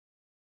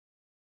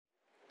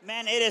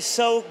Man, it is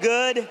so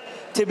good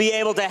to be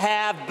able to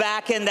have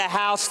back in the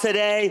house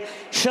today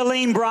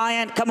Shelene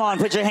Bryan. Come on,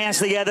 put your hands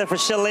together for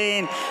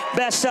Shelene.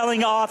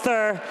 Best-selling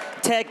author,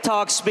 TED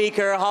Talk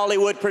speaker,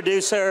 Hollywood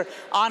producer.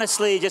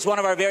 Honestly, just one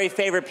of our very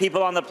favorite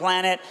people on the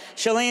planet.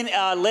 Shelene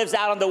lives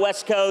out on the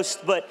West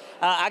Coast, but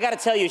I got to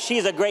tell you,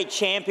 she's a great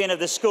champion of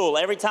the school.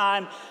 Every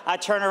time I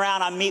turn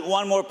around, I meet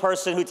one more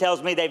person who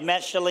tells me they've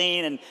met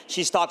Shelene, and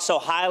she's talked so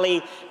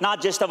highly,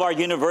 not just of our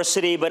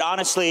university, but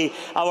honestly,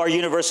 of our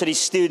university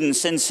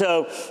students. And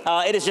so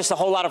it is just a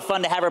whole lot of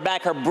fun to have her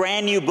back. Her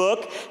brand new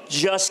book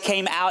just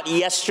came out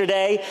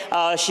yesterday.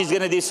 She's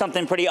going to do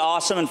something pretty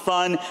awesome and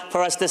fun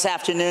for us this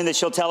afternoon that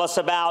she'll tell us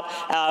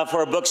about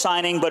for a book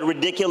signing. But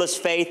Ridiculous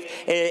Faith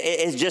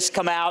has just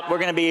come out. We're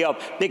going to be a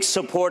big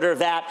supporter of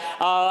that.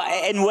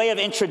 In way of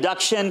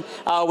introduction,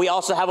 we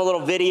also have a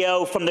little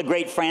video from the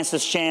great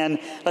Francis Chan.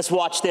 Let's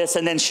watch this,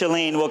 and then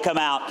Shelene will come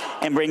out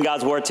and bring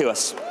God's word to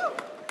us.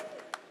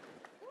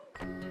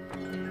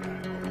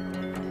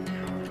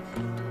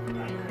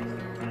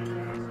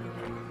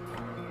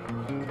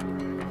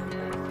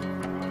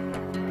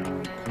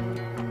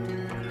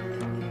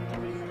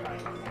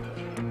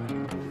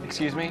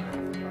 Excuse me?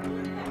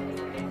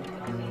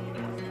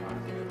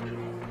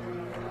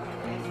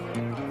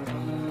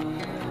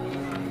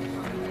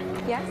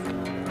 Yes?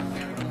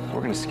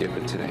 We're gonna skip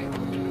it today.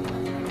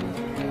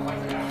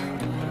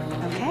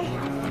 Okay.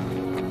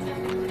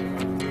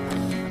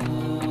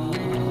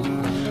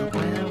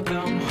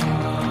 Welcome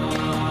home.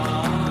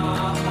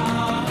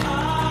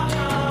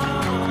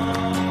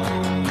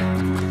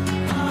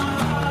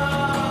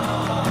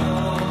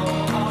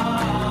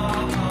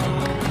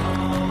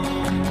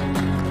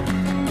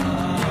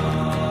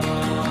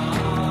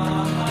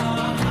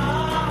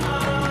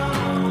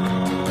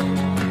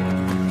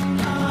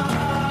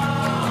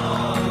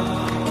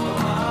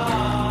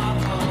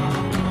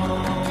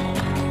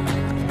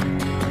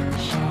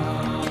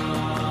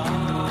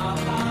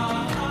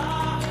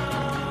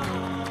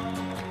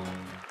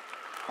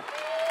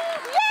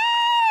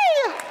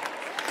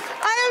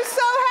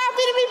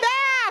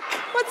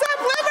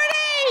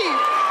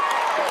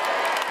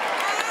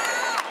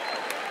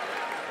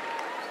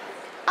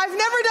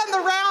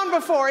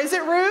 Before. Is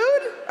it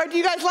rude? Or do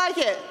you guys like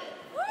it?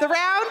 The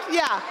round?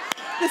 Yeah.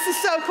 This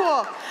is so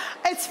cool.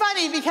 It's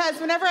funny because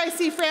whenever I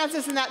see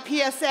Francis in that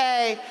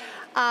PSA,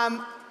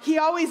 he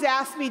always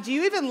asks me, do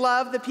you even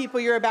love the people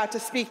you're about to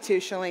speak to,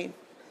 Shelene?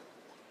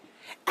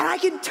 And I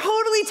can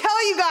totally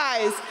tell you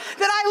guys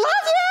that I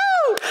love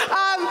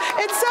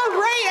you. It's so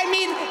great. I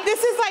mean,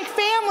 this is like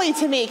family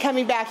to me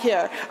coming back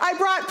here. I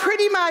brought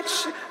pretty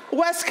much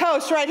West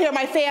Coast right here,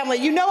 my family.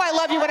 You know I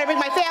love you when I bring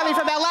my family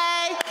from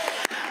LA.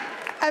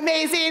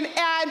 Amazing.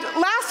 And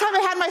last time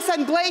I had my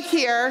son Blake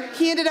here,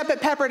 he ended up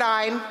at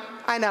Pepperdine.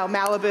 I know,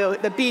 Malibu,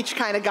 the beach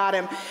kind of got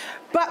him.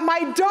 But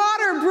my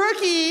daughter,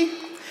 Brookie,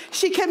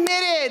 she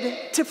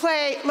committed to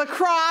play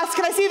lacrosse.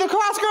 Can I see the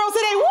lacrosse girls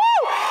today?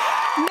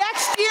 Woo!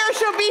 Next year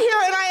she'll be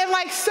here, and I am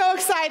like so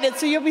excited.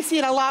 So you'll be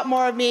seeing a lot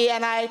more of me,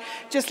 and I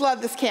just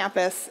love this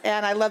campus,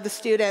 and I love the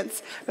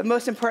students, but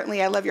most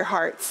importantly, I love your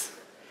hearts.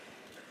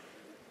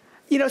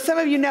 You know, some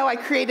of you know I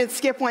created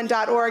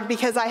skipone.org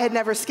because I had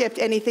never skipped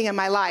anything in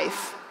my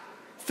life.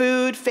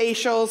 Food,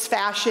 facials,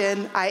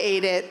 fashion, I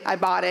ate it, I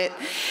bought it.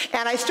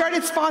 And I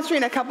started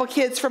sponsoring a couple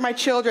kids for my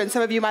children.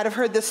 Some of you might have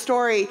heard this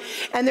story.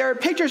 And their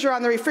pictures are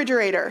on the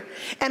refrigerator.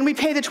 And we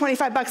pay the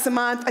 25 bucks a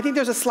month. I think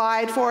there's a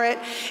slide for it.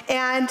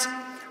 And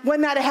one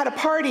night I had a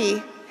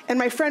party, and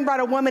my friend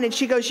brought a woman, and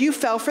she goes, "You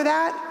fell for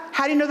that?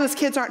 How do you know those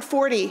kids aren't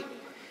 40?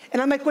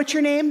 And I'm like, "What's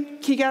your name?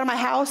 Can you get out of my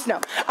house?" No.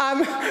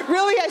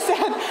 Really, I said,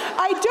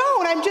 "I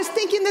don't. I'm just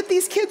thinking that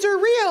these kids are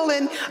real.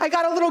 And I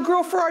got a little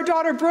girl for our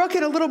daughter, Brooke,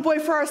 and a little boy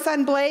for our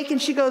son, Blake."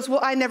 And she goes, "Well,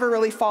 I never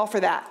really fall for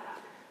that."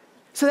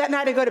 So that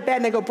night I go to bed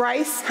and I go,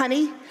 "Bryce,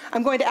 honey,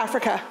 I'm going to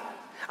Africa.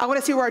 I want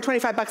to see where our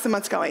 25 bucks a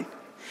month's going."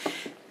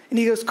 And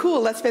he goes,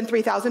 "Cool, let's spend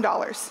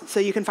 $3,000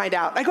 so you can find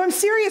out." I go, "I'm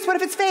serious. What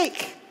if it's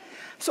fake?"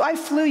 So I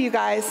flew, you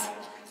guys,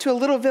 to a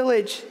little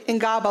village in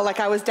Gaba like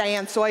I was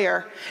Diane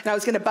Sawyer, and I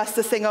was gonna bust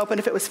this thing open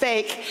if it was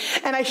fake.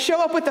 And I show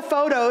up with the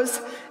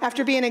photos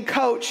after being in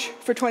Coach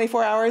for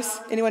 24 hours.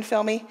 Anyone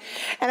feel me?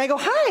 And I go,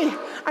 "Hi,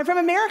 I'm from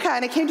America,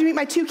 and I came to meet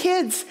my two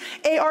kids,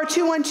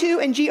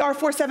 AR212 and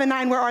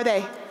GR479, where are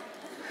they?"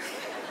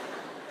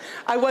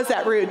 I was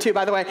that rude too,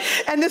 by the way.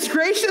 And this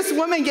gracious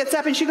woman gets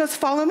up and she goes,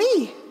 "Follow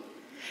me."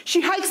 She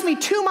hikes me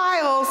 2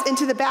 miles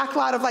into the back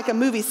lot of like a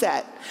movie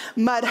set.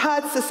 Mud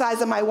huts the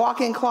size of my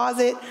walk-in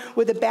closet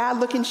with a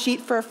bad-looking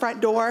sheet for a front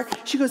door.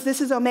 She goes,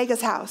 "This is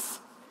Omega's house."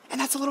 And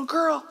that's a little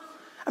girl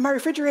on my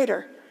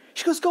refrigerator.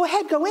 She goes, "Go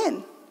ahead, go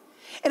in."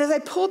 And as I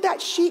pulled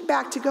that sheet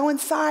back to go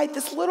inside,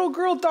 this little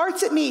girl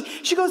darts at me.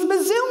 She goes,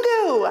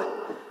 "Mzungu,"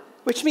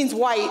 which means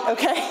white,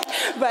 okay?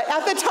 But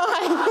at the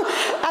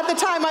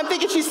time, I'm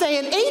thinking she's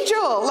saying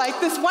angel, like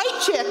this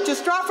white chick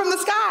just dropped from the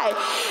sky.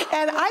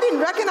 And I didn't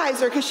recognize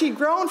her because she'd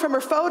grown from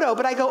her photo,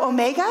 but I go,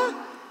 "Omega?"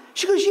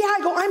 She goes, "Yeah." I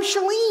go, "I'm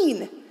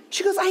Shelene."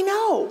 She goes, "I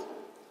know."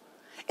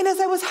 And as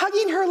I was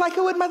hugging her like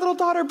I would my little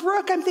daughter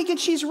Brooke, I'm thinking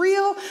she's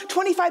real,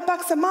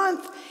 $25 a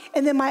month.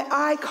 And then my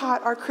eye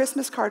caught our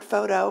Christmas card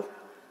photo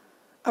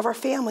of our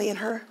family in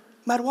her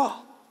mud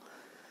wall.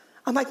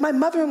 I'm like, my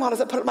mother-in-law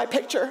doesn't put up my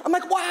picture. I'm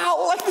like,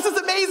 wow, like this is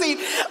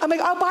amazing. I'm like,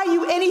 I'll buy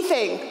you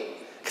anything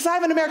because I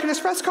have an American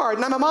Express card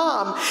and I'm a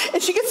mom.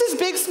 And she gets this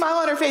big smile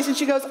on her face and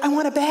she goes, I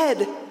want a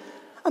bed.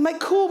 I'm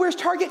like, cool, where's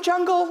Target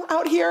Jungle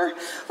out here?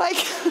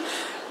 Like,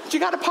 you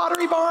got a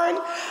Pottery Barn?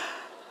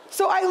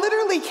 So I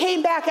literally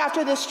came back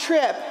after this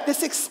trip,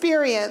 this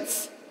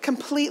experience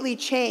completely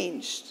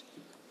changed.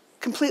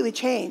 Completely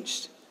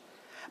changed.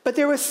 But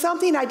there was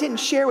something I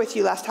didn't share with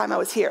you last time I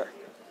was here.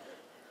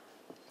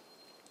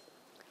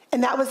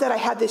 And that was that I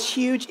had this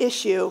huge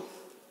issue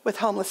with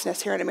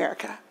homelessness here in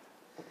America.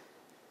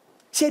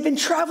 See, I'd been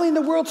traveling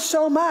the world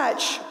so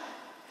much,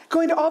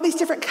 going to all these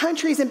different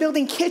countries and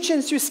building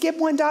kitchens through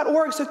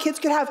skip1.org so kids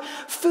could have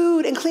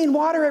food and clean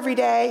water every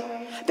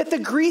day, that the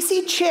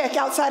greasy chick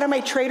outside of my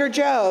Trader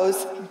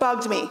Joe's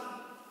bugged me.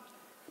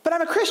 But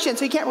I'm a Christian,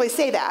 so you can't really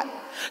say that.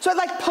 So I'd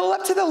like pull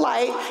up to the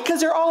light, because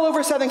they're all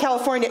over Southern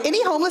California.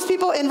 Any homeless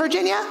people in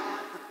Virginia?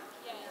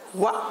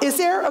 What, is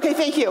there? Okay,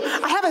 thank you.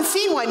 I haven't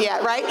seen one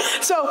yet, right?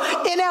 So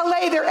in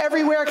LA, they're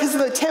everywhere because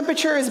the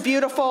temperature is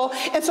beautiful.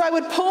 And so I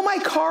would pull my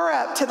car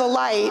up to the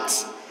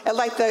light at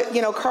like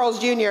the, Carl's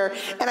Jr.,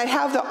 and I'd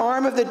have the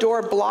arm of the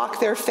door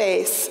block their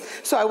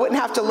face so I wouldn't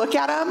have to look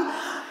at them.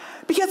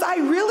 Because I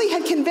really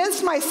had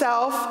convinced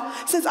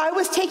myself, since I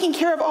was taking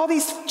care of all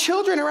these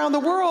children around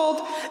the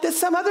world, that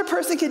some other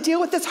person could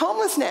deal with this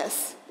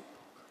homelessness.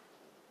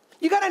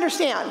 You got to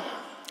understand.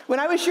 When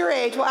I was your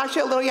age, well,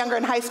 actually a little younger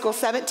in high school,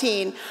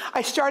 17,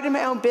 I started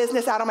my own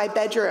business out of my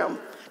bedroom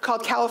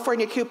called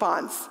California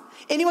Coupons.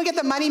 Anyone get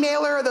the money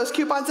mailer or those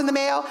coupons in the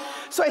mail?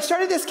 So I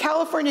started this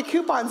California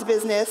Coupons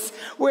business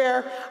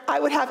where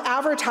I would have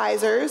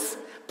advertisers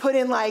put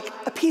in like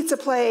a pizza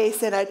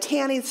place and a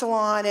tanning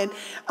salon and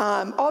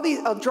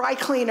a dry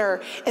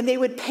cleaner, and they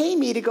would pay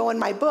me to go in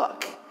my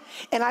book.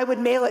 And I would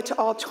mail it to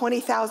all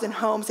 20,000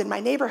 homes in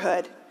my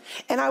neighborhood.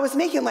 And I was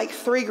making like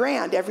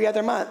 $3,000 every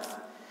other month.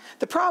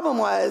 The problem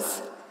was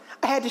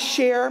I had to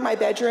share my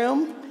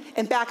bedroom,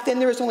 and back then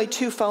there was only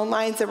 2 phone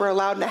lines that were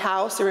allowed in a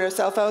house, there were no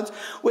cell phones,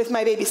 with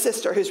my baby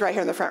sister who's right here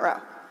in the front row.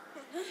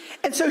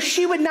 And so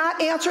she would not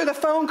answer the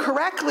phone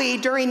correctly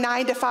during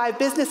 9 to 5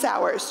 business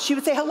hours. She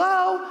would say,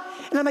 hello,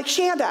 and I'm like,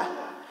 Shanda,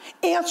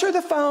 answer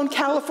the phone,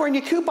 California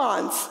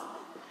Coupons.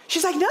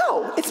 She's like,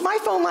 no, it's my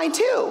phone line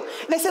too.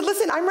 And I said,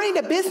 listen, I'm running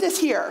a business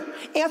here.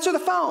 Answer the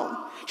phone.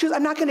 She goes,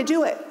 I'm not gonna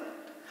do it.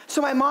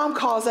 So my mom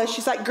calls us,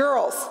 she's like,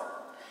 girls,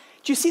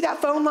 do you see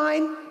that phone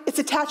line? It's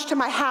attached to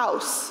my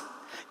house.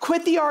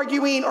 Quit the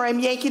arguing or I'm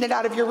yanking it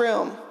out of your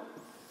room.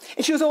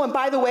 And she goes, oh, and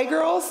by the way,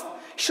 girls,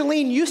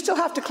 Shelene, you still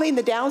have to clean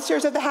the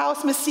downstairs of the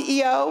house, Miss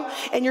CEO,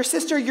 and your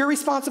sister, you're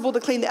responsible to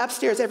clean the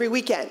upstairs every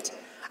weekend.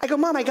 I go,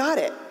 Mom, I got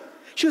it.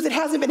 She goes, it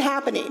hasn't been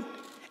happening,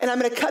 and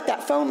I'm gonna cut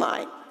that phone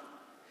line.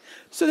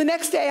 So the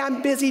next day,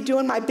 I'm busy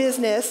doing my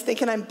business,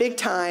 thinking I'm big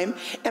time,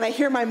 and I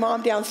hear my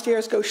mom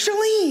downstairs go,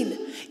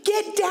 Shelene,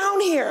 get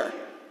down here.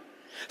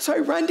 So I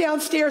run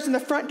downstairs and the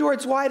front door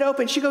is wide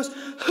open. She goes,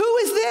 who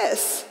is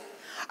this?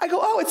 I go,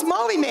 oh, it's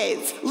Molly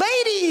Maids.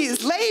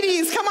 Ladies,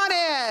 come on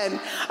in.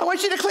 I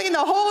want you to clean the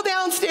whole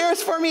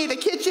downstairs for me, the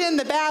kitchen,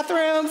 the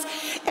bathrooms.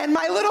 And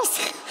my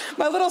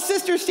little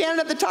sister's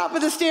standing at the top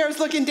of the stairs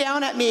looking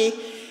down at me.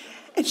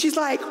 And she's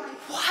like,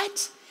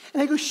 what?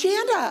 And I go,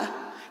 Shanda,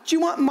 do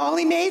you want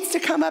Molly Maids to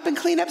come up and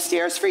clean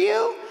upstairs for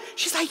you?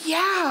 She's like,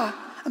 yeah.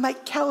 I'm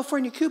like,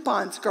 California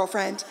Coupons,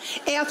 girlfriend.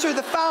 Answer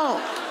the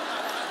phone.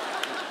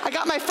 I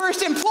got my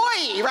first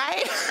employee,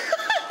 right?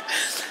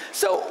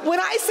 So when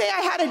I say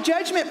I had a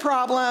judgment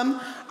problem,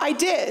 I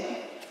did.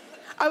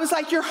 I was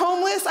like, you're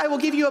homeless, I will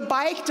give you a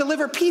bike,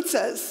 deliver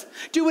pizzas.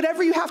 Do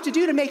whatever you have to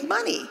do to make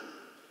money.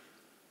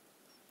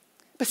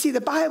 But see,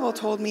 the Bible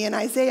told me in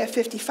Isaiah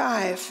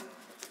 55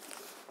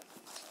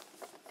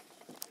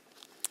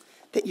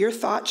 that your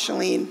thoughts,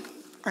 Shelene,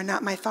 are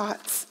not my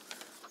thoughts.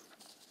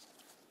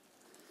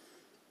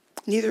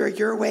 Neither are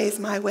your ways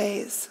my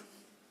ways.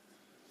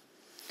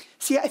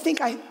 See, I think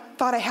I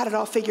thought I had it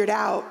all figured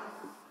out.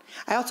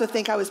 I also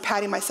think I was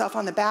patting myself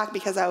on the back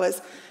because I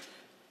was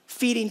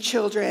feeding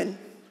children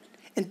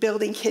and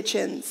building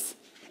kitchens.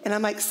 And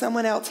I'm like,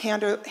 someone else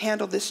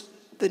handled this,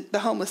 the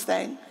homeless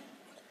thing.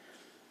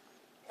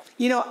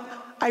 You know,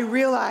 I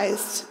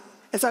realized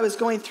as I was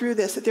going through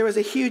this that there was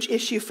a huge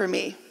issue for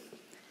me.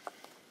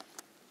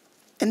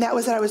 And that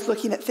was that I was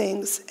looking at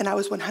things and I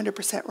was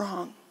 100%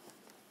 wrong.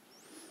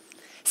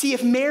 See,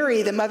 if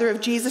Mary, the mother of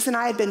Jesus, and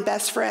I had been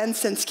best friends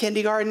since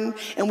kindergarten,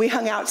 and we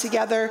hung out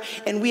together,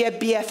 and we had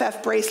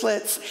BFF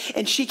bracelets,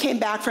 and she came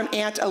back from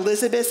Aunt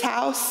Elizabeth's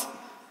house,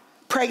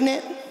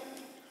 pregnant,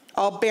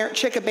 all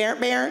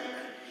chicka-barent,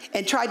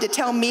 and tried to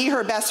tell me,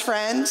 her best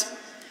friend,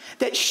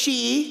 that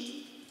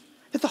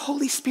the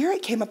Holy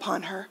Spirit came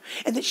upon her,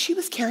 and that she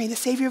was carrying the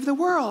Savior of the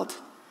world.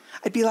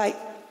 I'd be like,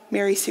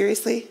 Mary,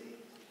 seriously?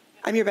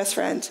 I'm your best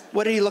friend.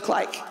 What did he look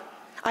like?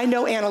 I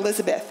know Aunt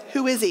Elizabeth.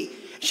 Who is he?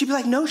 She'd be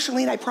like, no,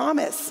 Shelene, I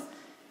promise.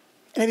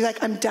 And I'd be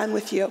like, I'm done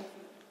with you.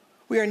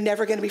 we are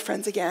never going to be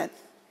friends again.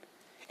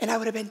 And I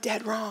would have been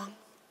dead wrong.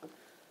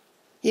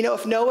 You know,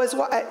 if Noah's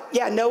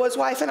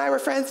wife and I were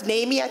friends,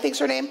 Naomi, I think's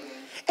her name,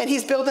 and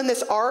he's building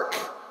this ark,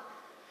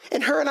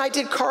 and her and I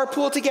did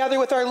carpool together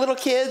with our little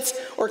kids,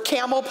 or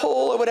camel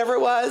pull, or whatever it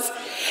was,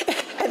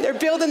 and they're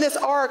building this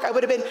ark, I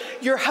would have been,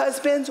 your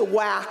husband's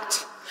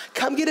whacked.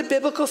 Come get a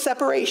biblical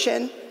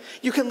separation.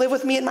 You can live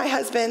with me and my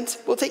husband.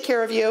 We'll take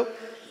care of you.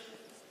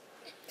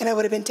 And I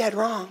would have been dead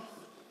wrong.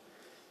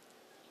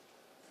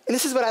 And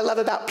this is what I love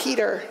about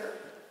Peter.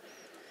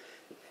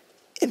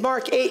 In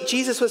Mark 8,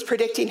 Jesus was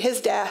predicting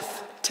his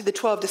death to the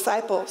 12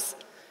 disciples.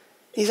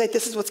 He's like,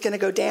 this is what's going to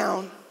go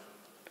down.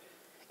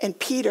 And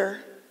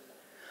Peter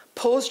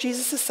pulls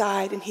Jesus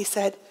aside and he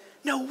said,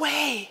 no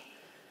way.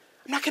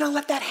 I'm not going to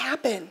let that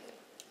happen.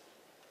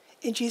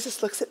 And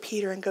Jesus looks at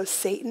Peter and goes,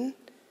 Satan,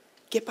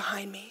 get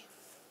behind me.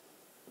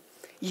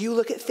 You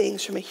look at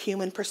things from a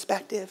human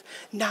perspective,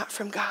 not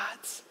from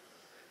God's.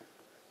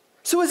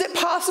 So is it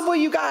possible,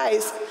 you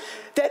guys,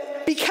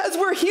 that because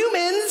we're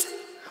humans,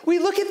 we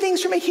look at things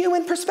from a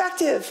human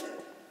perspective?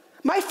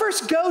 My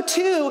first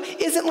go-to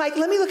isn't like,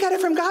 let me look at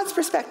it from God's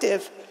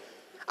perspective.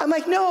 I'm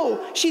like,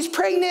 no, she's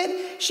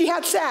pregnant, she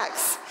had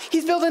sex.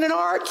 He's building an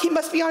ark, he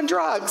must be on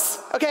drugs,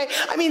 okay?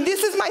 I mean,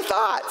 this is my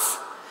thoughts.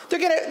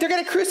 They're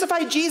gonna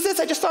crucify Jesus.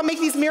 I just saw him make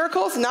these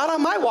miracles. Not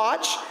on my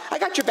watch. I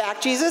got your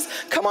back, Jesus.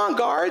 Come on,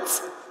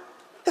 guards.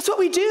 That's what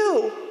we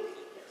do.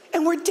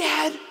 And we're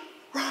dead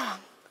wrong.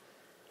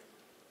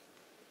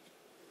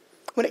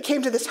 When it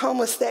came to this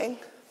homeless thing,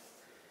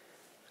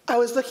 I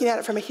was looking at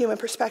it from a human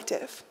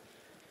perspective.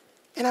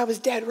 And I was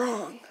dead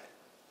wrong.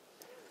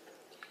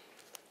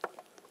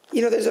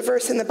 You know, there's a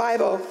verse in the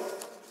Bible.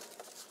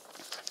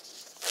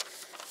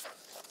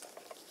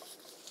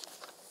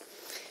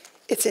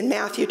 It's in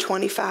Matthew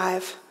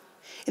 25,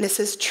 and it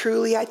says,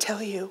 truly I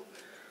tell you,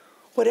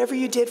 whatever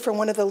you did for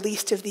one of the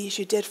least of these,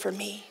 you did for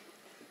me.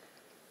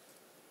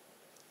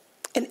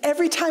 And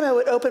every time I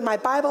would open my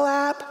Bible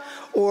app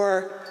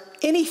or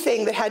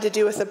anything that had to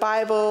do with the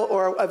Bible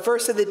or a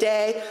verse of the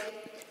day,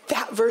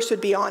 that verse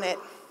would be on it.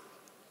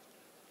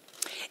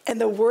 And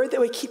the word that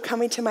would keep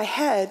coming to my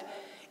head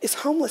is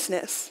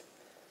homelessness.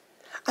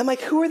 I'm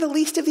like, who are the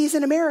least of these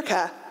in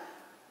America?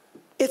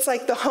 It's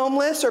like the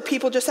homeless or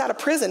people just out of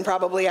prison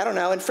probably, I don't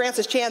know, and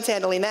Francis Chan's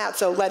handling that,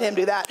 so let him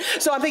do that.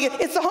 So I'm thinking,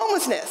 it's the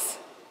homelessness.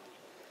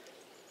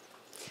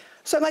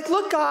 So I'm like,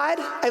 look, God,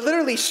 I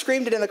literally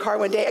screamed it in the car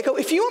one day. I go,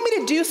 if you want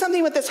me to do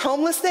something with this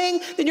homeless thing,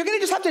 then you're gonna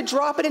just have to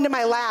drop it into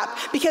my lap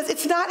because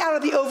it's not out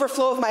of the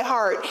overflow of my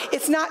heart.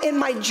 It's not in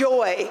my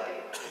joy.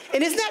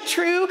 And isn't that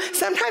true?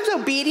 Sometimes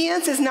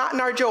obedience is not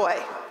in our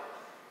joy.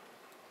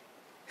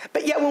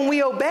 But yet when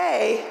we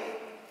obey,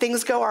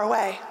 things go our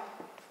way.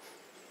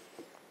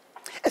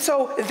 And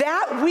so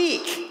that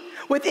week,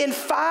 within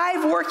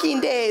 5 working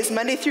days,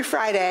 Monday through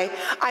Friday,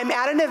 I'm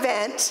at an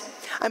event.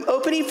 I'm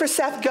opening for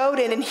Seth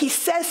Godin, and he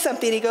says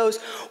something. He goes,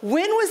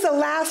 when was the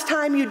last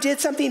time you did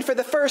something for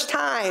the first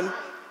time?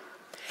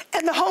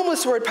 And the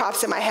homeless word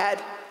pops in my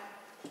head.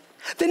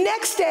 The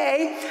next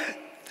day,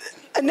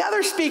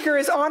 another speaker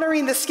is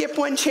honoring the Skip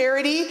One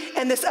charity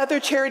and this other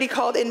charity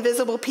called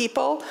Invisible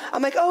People.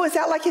 I'm like, oh, is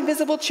that like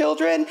Invisible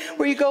Children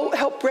where you go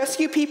help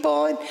rescue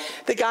people? And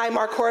the guy,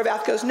 Mark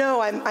Horvath, goes, no,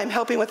 I'm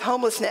helping with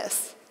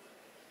homelessness.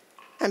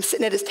 I'm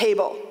sitting at his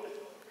table.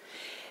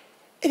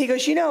 And he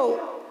goes, you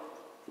know,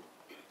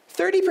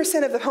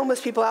 30% of the homeless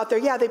people out there,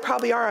 yeah, they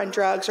probably are on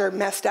drugs or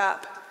messed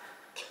up.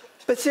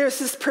 But there's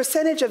this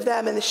percentage of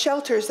them in the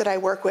shelters that I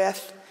work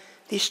with,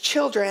 these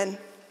children.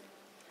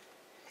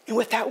 And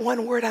with that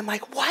one word, I'm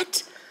like,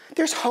 what?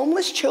 There's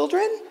homeless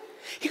children?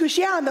 He goes,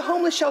 yeah, in the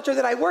homeless shelter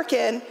that I work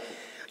in,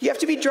 you have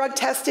to be drug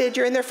tested,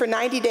 you're in there for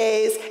 90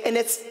 days, and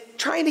it's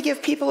trying to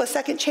give people a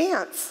second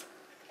chance.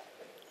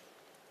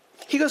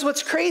 He goes,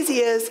 what's crazy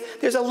is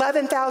there's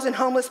 11,000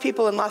 homeless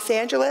people in Los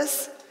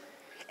Angeles,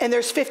 and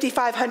there's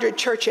 5,500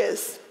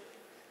 churches.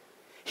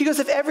 He goes,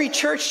 if every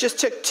church just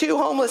took 2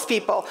 homeless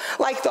people,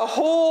 like the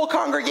whole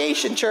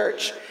congregation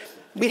church,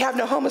 we'd have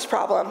no homeless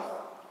problem.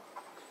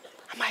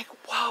 I'm like,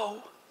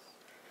 whoa.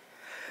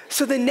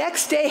 So the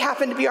next day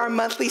happened to be our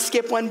monthly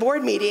Skip One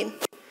board meeting.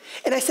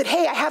 And I said,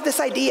 hey, I have this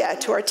idea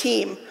to our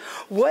team.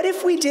 What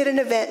if we did an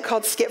event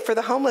called Skip for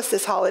the Homeless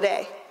this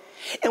holiday?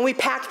 And we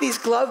packed these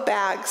glove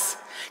bags.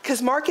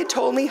 Because Mark had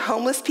told me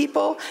homeless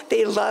people,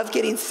 they love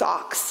getting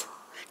socks.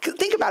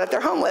 Think about it,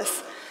 they're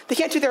homeless. They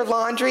can't do their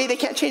laundry, they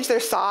can't change their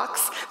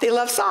socks. They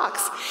love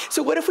socks.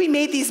 So what if we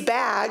made these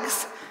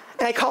bags,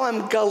 and I call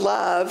them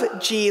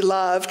Glove,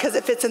 G-Love, because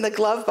it fits in the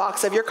glove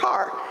box of your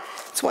car.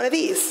 It's one of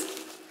these.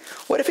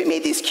 What if we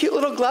made these cute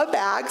little glove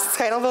bags, it's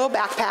kind of a little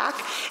backpack,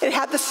 and it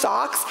had the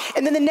socks,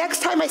 and then the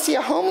next time I see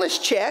a homeless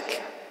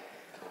chick,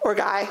 or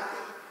guy,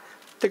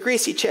 the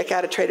greasy chick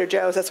out of Trader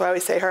Joe's, that's why I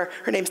always say her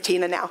name's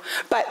Tina now,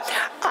 but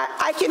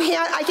I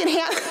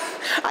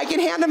can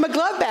hand them a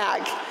glove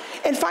bag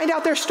and find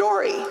out their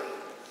story.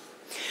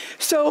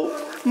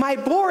 So my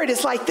board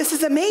is like, this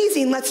is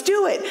amazing, let's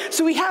do it.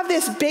 So we have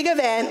this big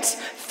event,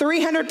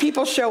 300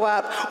 people show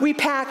up, we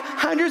pack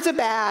hundreds of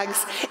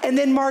bags, and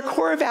then Mark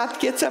Horvath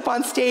gets up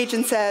on stage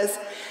and says,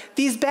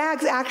 these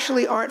bags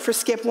actually aren't for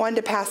Skip One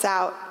to pass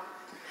out.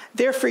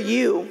 They're for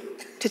you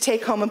to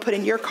take home and put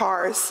in your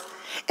cars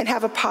and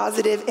have a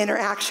positive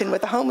interaction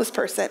with a homeless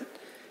person.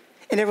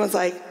 And everyone's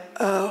like,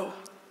 oh,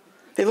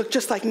 they look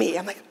just like me.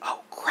 I'm like, oh,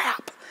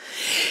 crap.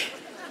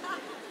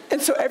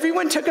 And so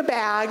everyone took a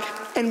bag,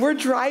 and we're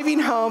driving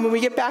home, and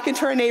we get back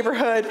into our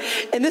neighborhood,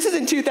 and this is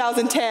in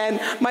 2010.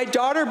 My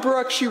daughter,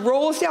 Brooke, she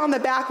rolls down the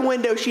back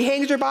window. She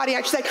hangs her body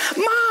out. She's like,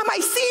 Mom, I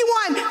see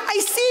one. I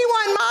see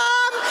one,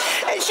 Mom.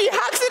 And she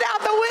hucks it out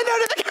the window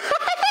to the guy.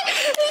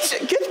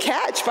 Good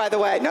catch, by the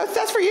way. No,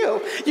 that's for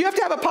you. You have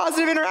to have a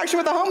positive interaction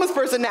with a homeless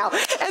person now.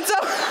 And so,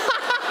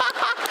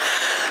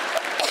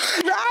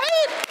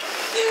 right?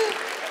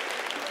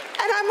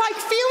 And I'm like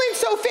feeling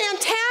so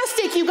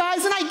fantastic, you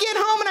guys, and I get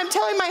home and I'm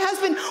telling my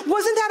husband,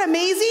 wasn't that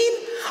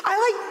amazing? I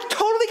like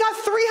totally got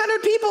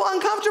 300 people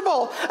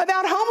uncomfortable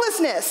about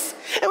homelessness,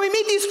 and we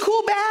made these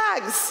cool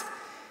bags.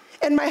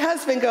 And my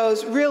husband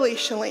goes, really,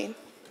 Shelene?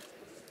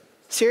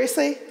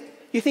 Seriously?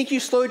 You think you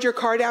slowed your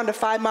car down to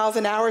 5 miles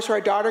an hour so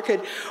our daughter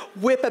could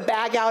whip a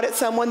bag out at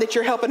someone that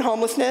you're helping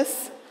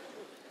homelessness?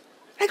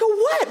 I go,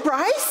 what,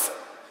 Bryce?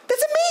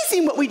 That's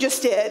amazing what we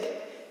just did.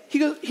 He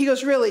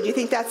goes, really, do you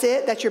think that's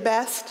it? That's your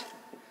best?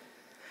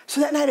 So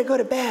that night I go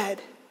to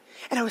bed,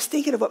 and I was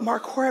thinking of what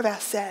Mark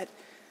Horvath said.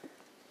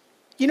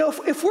 You know,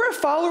 if we're a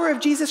follower of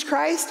Jesus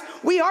Christ,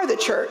 we are the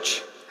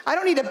church. I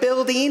don't need a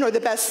building or the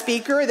best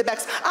speaker or the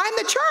best, I'm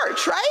the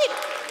church, right?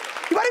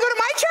 You want to go to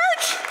my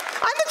church?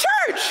 I'm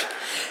the church.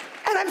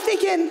 And I'm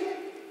thinking,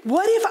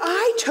 what if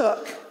I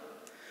took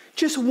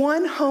just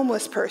one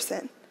homeless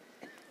person,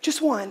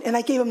 just one, and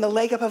I gave him the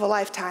leg up of a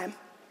lifetime?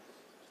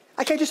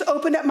 Like I just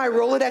opened up my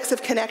Rolodex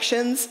of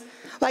connections.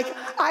 Like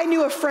I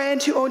knew a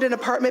friend who owned an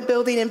apartment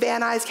building in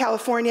Van Nuys,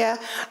 California.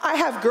 I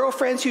have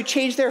girlfriends who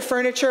change their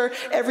furniture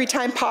every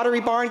time Pottery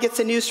Barn gets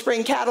a new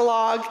spring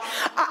catalog.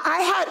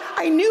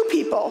 I knew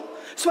people.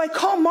 So I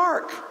call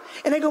Mark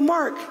and I go,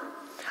 Mark,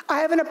 I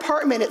have an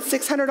apartment at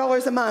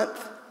 $600 a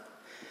month.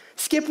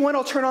 Skip One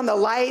will turn on the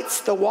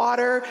lights, the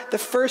water, the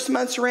first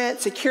month's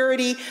rent,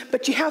 security,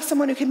 but you have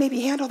someone who can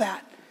maybe handle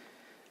that.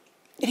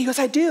 And he goes,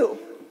 I do.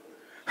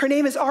 Her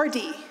name is RD.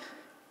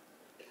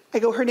 I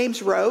go, her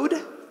name's Road?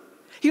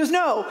 He goes,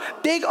 no,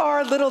 big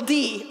R, little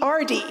D,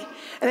 RD.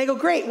 And I go,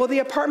 great, well, the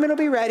apartment will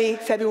be ready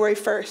February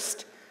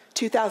 1st,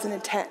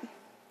 2010,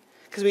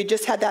 because we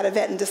just had that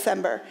event in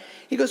December.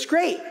 He goes,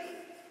 great.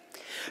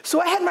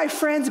 So I had my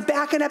friends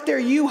backing up their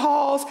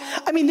U-Hauls.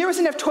 I mean, there was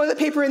enough toilet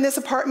paper in this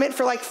apartment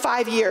for like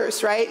 5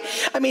 years, right?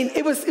 I mean,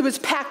 it was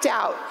packed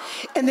out.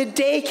 And the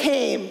day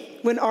came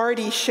when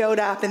RD showed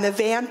up and the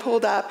van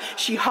pulled up.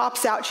 She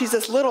hops out. She's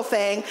this little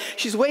thing.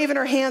 She's waving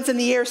her hands in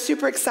the air,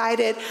 super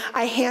excited.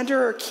 I hand her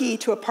her key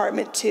to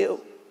apartment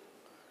 2.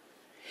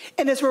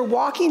 And as we're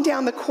walking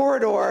down the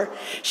corridor,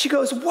 she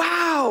goes,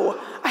 wow,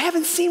 I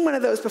haven't seen one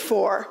of those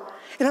before.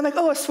 And I'm like,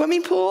 oh, a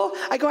swimming pool?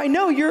 I go, I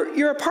know,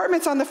 your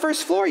apartment's on the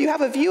first floor. You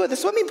have a view of the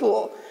swimming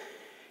pool.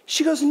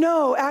 She goes,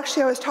 no,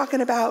 actually I was talking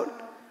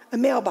about a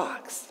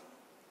mailbox.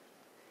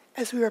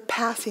 As we were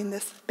passing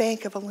this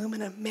bank of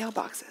aluminum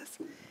mailboxes,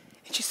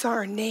 and she saw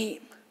her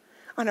name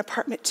on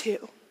apartment 2.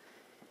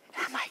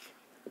 And I'm like,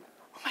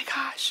 oh my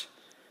gosh,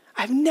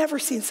 I've never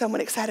seen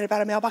someone excited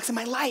about a mailbox in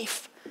my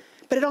life.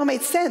 But it all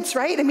made sense,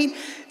 right? I mean,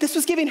 this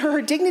was giving her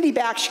her dignity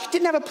back. She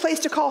didn't have a place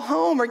to call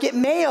home or get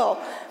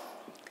mail.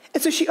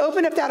 And so she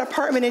opened up that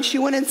apartment and she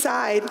went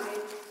inside.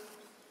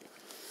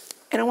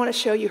 And I want to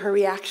show you her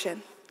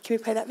reaction. Can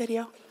we play that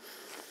video?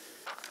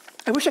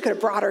 I wish I could have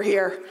brought her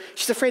here.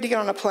 She's afraid to get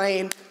on a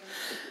plane.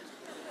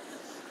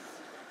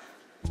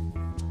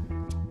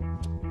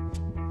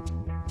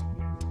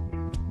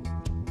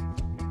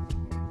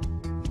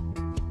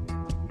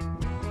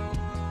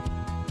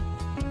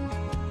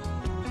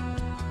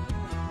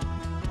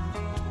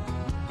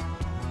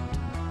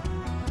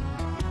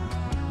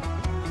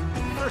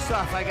 First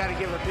off, I got to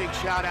give a big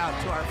shout out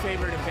to our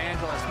favorite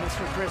evangelist,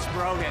 Mr. Chris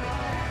Brogan.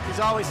 He's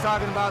always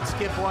talking about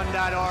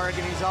skip1.org,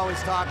 and he's always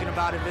talking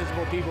about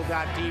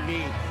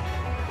invisiblepeople.tv.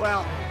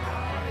 Well,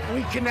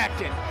 we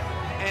connected,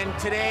 and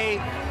today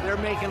they're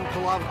making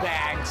glove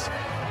bags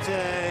to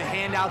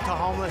hand out to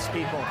homeless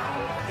people.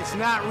 It's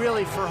not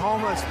really for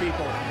homeless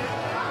people.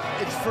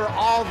 It's for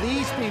all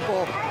these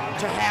people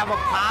to have a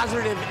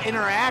positive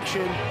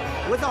interaction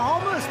with a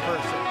homeless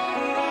person.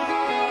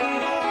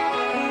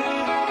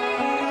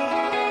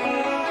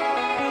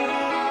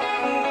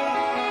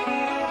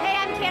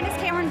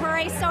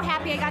 So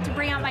happy I got to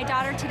bring out my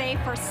daughter today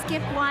for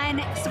Skip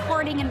One,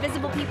 supporting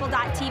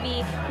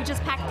invisiblepeople.tv. We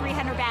just packed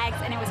 300 bags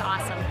and it was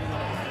awesome.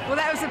 Well,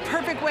 that was a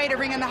perfect way to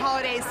ring in the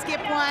holidays. Skip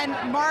One,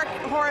 Mark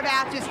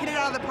Horvath just hit it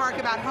out of the park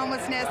about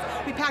homelessness.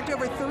 We packed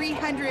over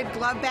 300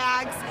 glove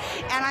bags,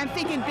 and I'm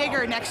thinking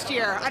bigger next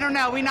year. I don't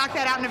know, we knocked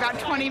that out in about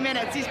 20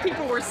 minutes. These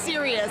people were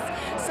serious.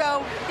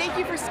 So thank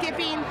you for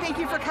skipping, thank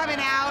you for coming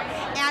out,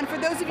 and for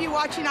those of you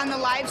watching on the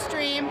live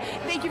stream,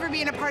 thank you for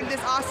being a part of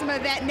this awesome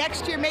event.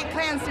 Next year, make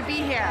plans to be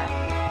here.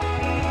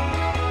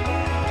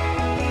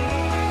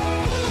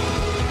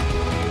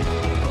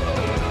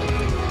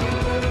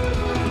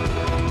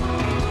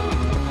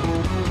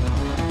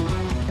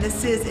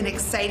 is an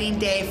exciting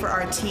day for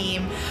our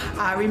team.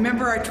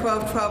 Remember our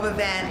 12-12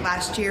 event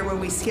last year where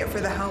we skipped for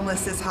the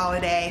homeless this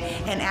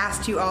holiday and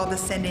asked you all to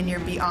send in your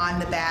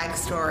Beyond the Bag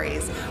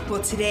stories.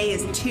 Well, today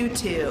is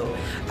 2/2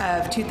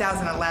 of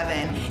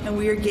 2011, and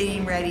we are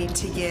getting ready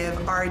to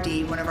give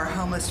RD, one of our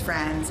homeless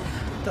friends,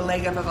 the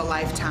leg up of a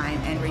lifetime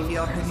and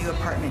reveal her new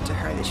apartment to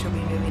her that she'll be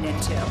moving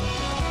into.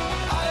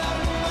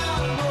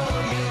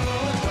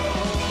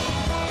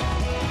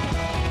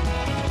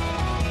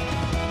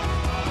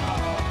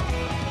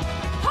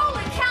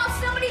 Holy cow,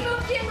 somebody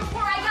moved in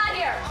before I got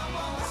here.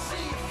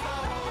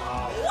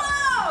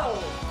 Whoa!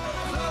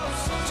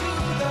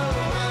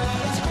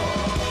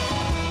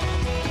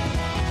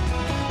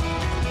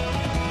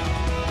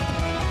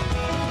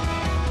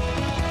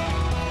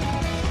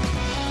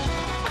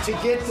 To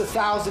get the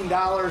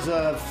 $1,000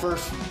 of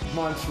first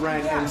month's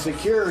rent and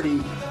security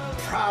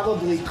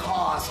probably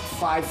cost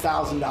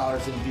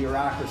 $5,000 in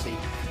bureaucracy.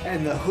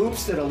 And the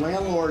hoops that a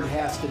landlord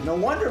has to, no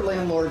wonder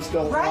landlords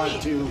don't want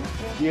to,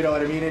 you know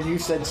what I mean? And you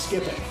said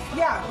skip it.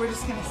 Yeah, we're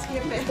just gonna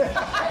skip it.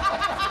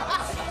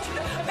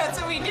 That's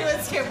what we do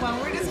at Skip One.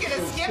 We're just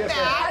gonna skip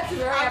that.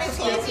 It's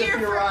easier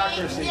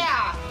for me.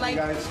 Yeah, like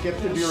you gotta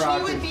skip the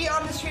bureaucracy. she would be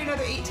on the street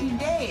another 18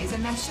 days,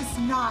 and that's just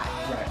not.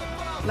 Right.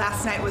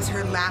 Last night was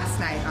her last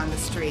night on the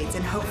streets,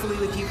 and hopefully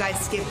with you guys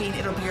skipping,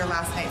 it'll be her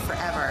last night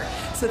forever.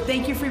 So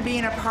thank you for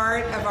being a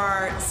part of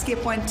our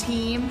Skip One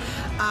team.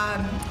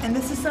 And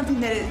this is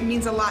something that it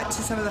means a lot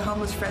to some of the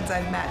homeless friends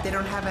I've met. They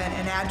don't have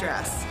an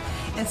address.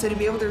 And so to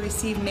be able to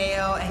receive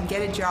mail and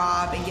get a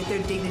job and get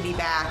their dignity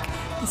back,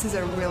 this is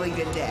a really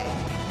good day.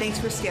 Thanks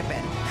for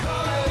skipping.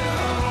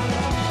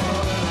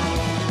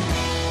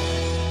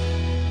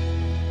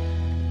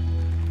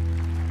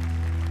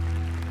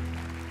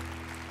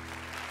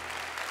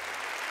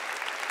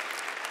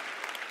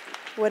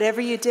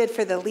 Whatever you did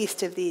for the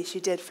least of these,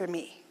 you did for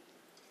me.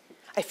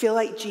 I feel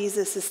like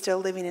Jesus is still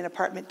living in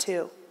apartment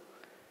 2.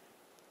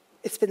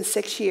 It's been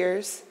 6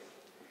 years.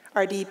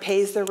 RD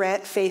pays the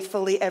rent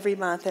faithfully every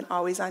month and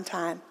always on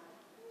time.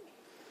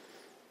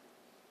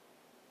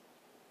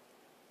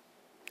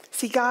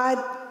 See,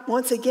 God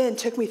once again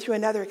took me through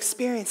another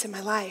experience in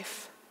my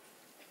life.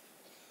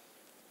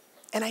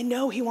 And I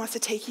know he wants to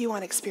take you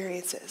on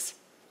experiences.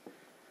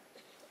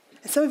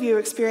 And some of you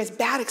experienced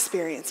bad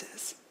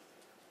experiences.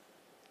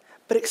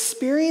 But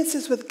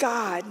experiences with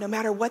God, no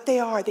matter what they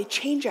are, they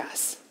change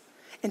us.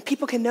 And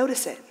people can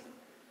notice it.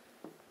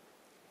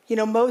 You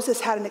know,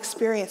 Moses had an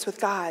experience with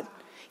God.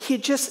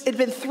 It'd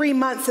been 3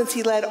 months since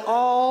he led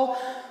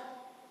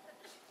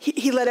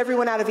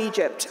everyone out of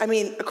Egypt. I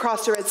mean,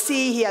 across the Red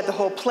Sea, he had the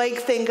whole plague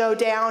thing go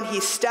down.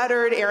 He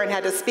stuttered. Aaron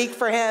had to speak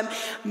for him.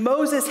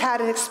 Moses had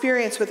an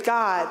experience with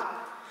God.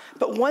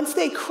 But once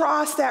they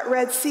crossed that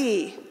Red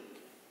Sea,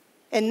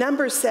 and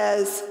Numbers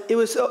says it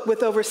was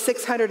with over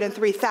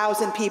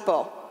 603,000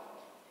 people.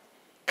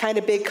 Kind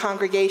of big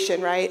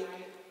congregation, right?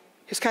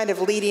 He was kind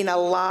of leading a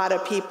lot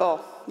of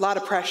people, a lot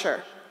of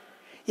pressure.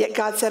 Yet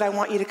God said, I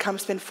want you to come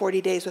spend 40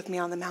 days with me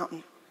on the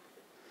mountain.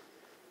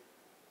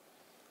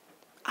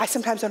 I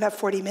sometimes don't have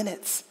 40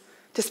 minutes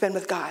to spend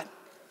with God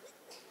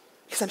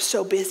because I'm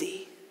so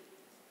busy.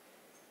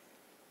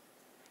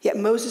 Yet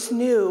Moses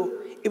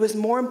knew it was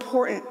more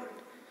important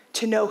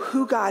to know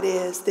who God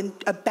is than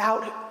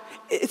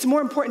it's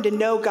more important to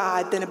know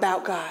God than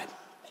about God.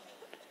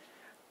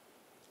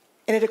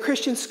 And at a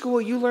Christian school,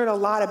 you learn a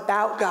lot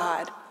about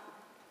God.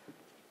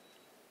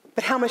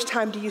 But how much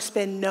time do you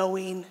spend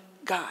knowing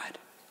God?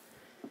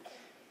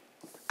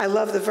 I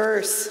love the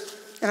verse,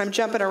 and I'm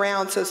jumping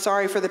around, so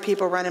sorry for the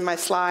people running my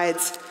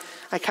slides.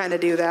 I kind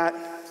of do that.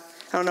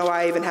 I don't know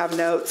why I even have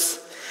notes.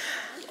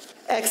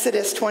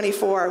 Exodus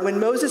 24, when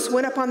Moses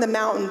went up on the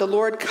mountain, the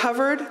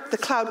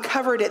cloud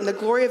covered it, and the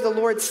glory of the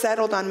Lord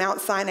settled on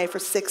Mount Sinai for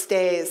 6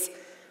 days.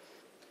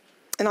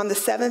 And on the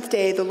 7th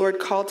day, the Lord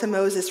called to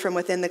Moses from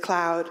within the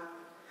cloud.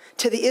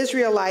 To the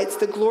Israelites,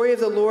 the glory of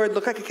the Lord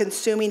looked like a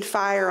consuming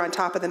fire on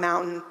top of the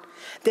mountain.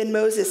 Then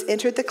Moses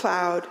entered the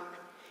cloud,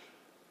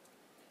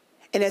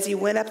 and as he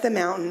went up the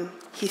mountain,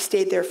 he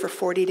stayed there for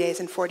 40 days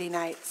and 40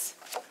 nights.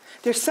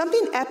 There's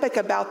something epic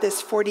about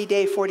this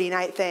 40-day,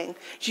 40-night thing.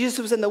 Jesus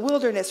was in the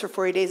wilderness for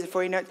 40 days and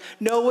 40 nights.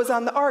 Noah was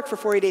on the ark for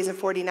 40 days and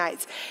 40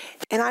 nights.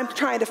 And I'm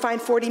trying to find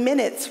 40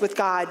 minutes with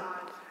God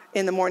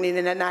in the morning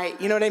and at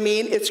night. You know what I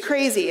mean? It's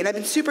crazy. And I've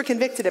been super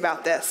convicted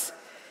about this.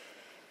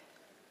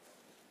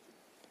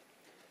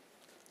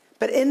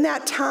 But in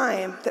that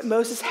time that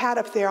Moses had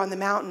up there on the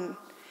mountain,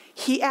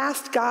 he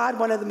asked God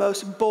one of the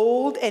most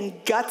bold and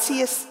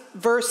gutsiest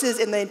verses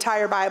in the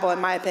entire Bible, in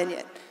my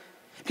opinion.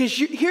 Because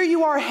here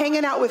you are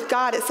hanging out with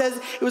God. It says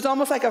it was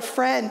almost like a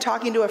friend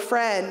talking to a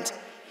friend.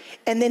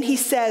 And then he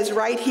says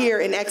right here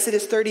in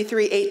Exodus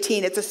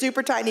 33:18, it's a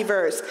super tiny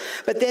verse.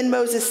 But then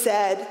Moses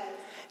said,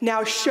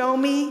 now show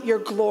me your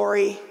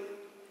glory.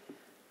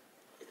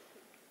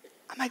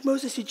 I'm like,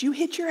 Moses, did you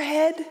hit your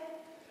head?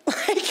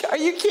 Like, are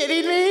you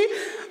kidding me?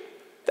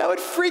 That would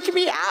freak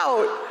me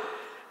out.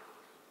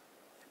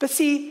 But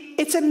see,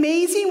 it's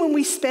amazing when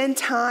we spend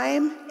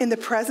time in the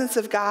presence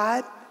of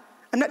God.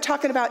 I'm not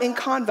talking about in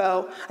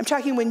convo. I'm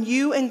talking when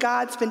you and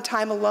God spend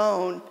time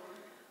alone,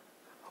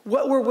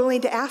 what we're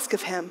willing to ask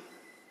of him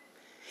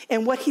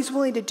and what he's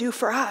willing to do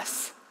for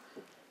us.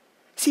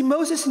 See,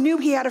 Moses knew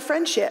he had a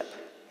friendship.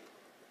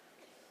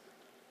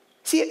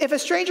 See, if a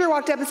stranger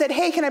walked up and said,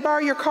 hey, can I borrow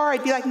your car?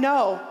 I'd be like,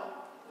 no.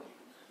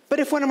 But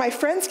if one of my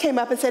friends came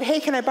up and said, hey,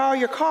 can I borrow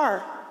your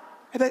car?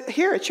 I'd be like,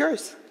 here, it's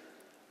yours.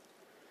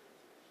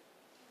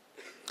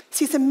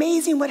 See, it's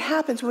amazing what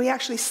happens when we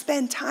actually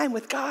spend time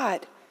with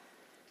God.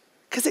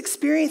 Because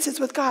experiences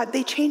with God,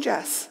 they change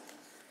us.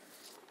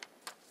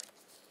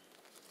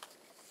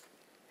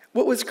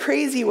 What was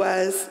crazy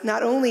was,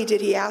 not only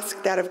did he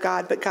ask that of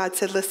God, but God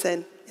said,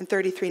 listen, in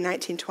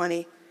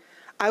 33:19-20,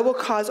 I will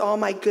cause all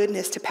my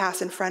goodness to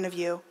pass in front of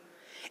you,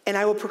 and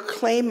I will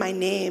proclaim my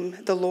name,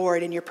 the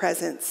Lord, in your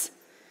presence.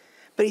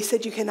 But he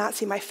said, you cannot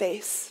see my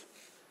face,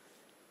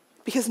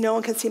 because no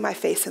one can see my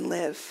face and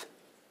live.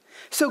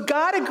 So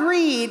God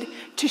agreed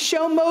to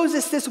show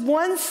Moses this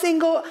one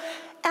single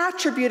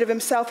attribute of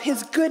himself,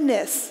 his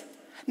goodness.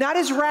 Not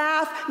his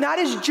wrath, not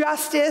his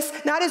justice,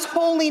 not his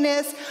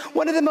holiness.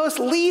 One of the most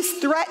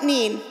least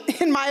threatening,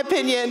 in my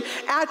opinion,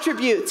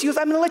 attributes. He goes,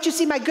 I'm going to let you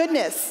see my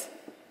goodness.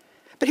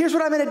 But here's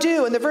what I'm going to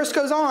do. And the verse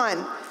goes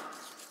on.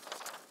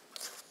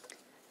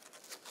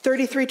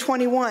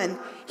 33:21.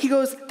 He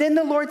goes, then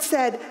the Lord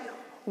said,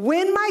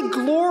 when my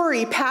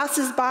glory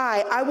passes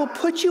by, I will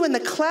put you in the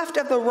cleft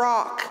of the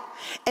rock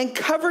and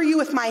cover you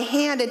with my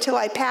hand until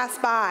I pass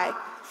by.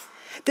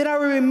 Then I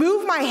will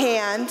remove my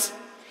hand,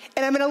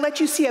 and I'm going to let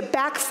you see a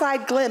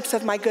backside glimpse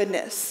of my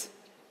goodness.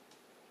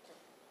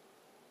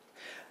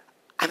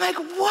 I'm like,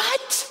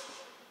 what?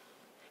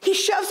 He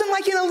shoves him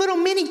like in a little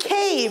mini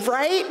cave,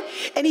 right?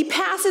 And he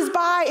passes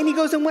by, and he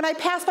goes, and when I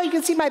pass by, you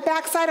can see my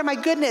backside of my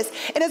goodness.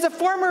 And as a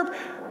former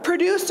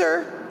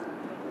producer,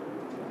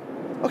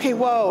 okay,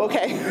 whoa,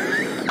 okay.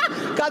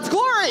 God's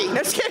glory. No,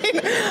 just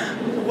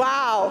kidding.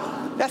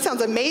 Wow. That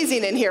sounds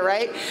amazing in here,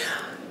 right?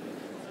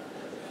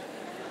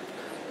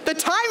 The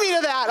timing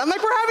of that. I'm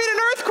like, we're having an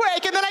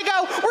earthquake. And then I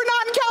go, we're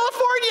not in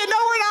California. No,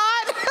 we're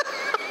not.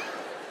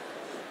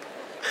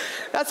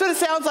 That's what it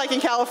sounds like in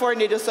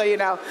California, just so you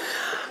know.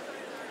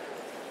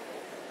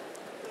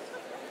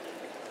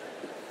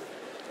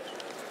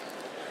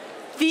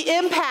 The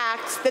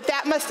impact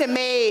that must have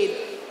made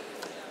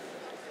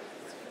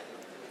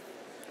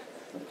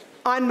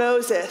on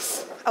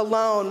Moses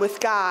alone with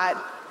God.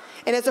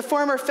 And as a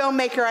former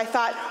filmmaker, I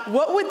thought,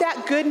 what would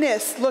that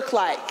goodness look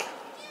like?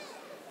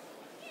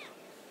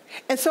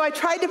 And so I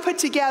tried to put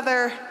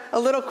together a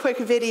little quick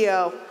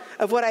video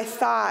of what I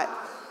thought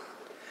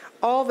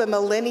all the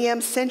millennium,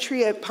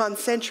 century upon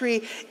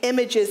century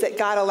images that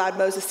God allowed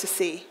Moses to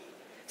see.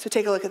 So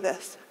take a look at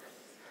this.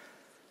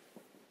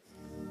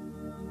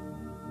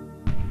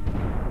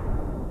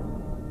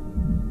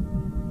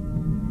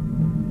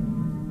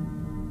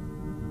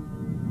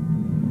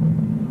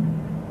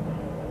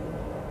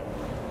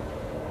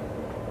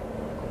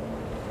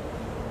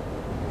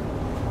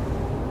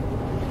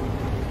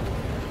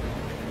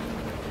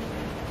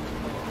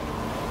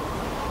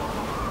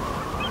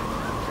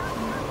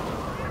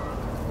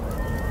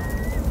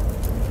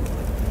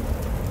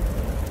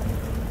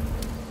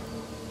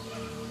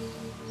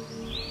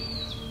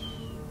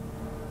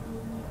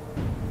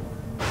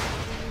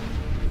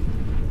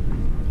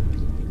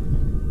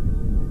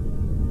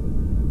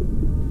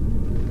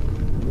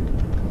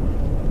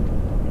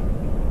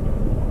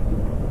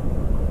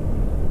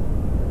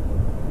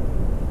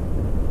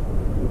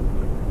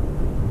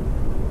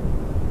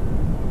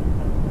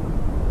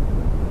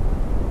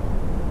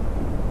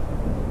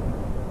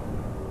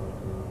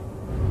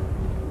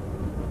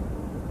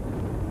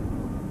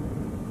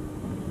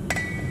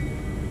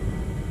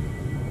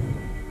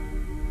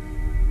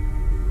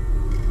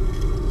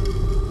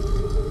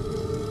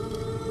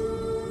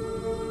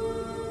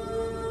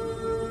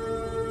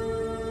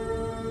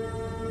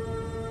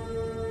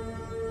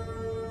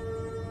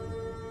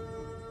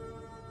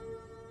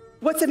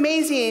 What's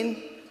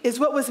amazing is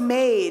what was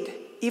made,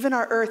 even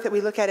our earth that we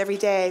look at every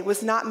day,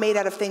 was not made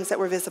out of things that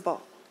were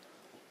visible.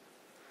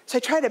 So I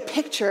try to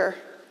picture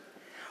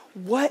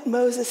what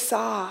Moses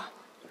saw,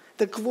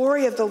 the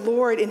glory of the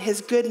Lord in his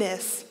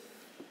goodness,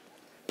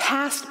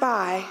 passed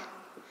by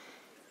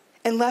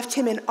and left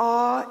him in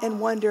awe and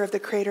wonder of the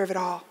creator of it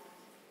all.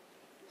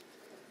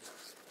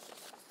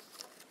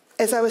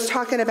 As I was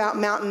talking about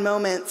mountain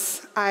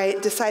moments, I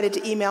decided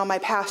to email my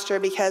pastor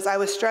because I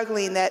was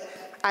struggling that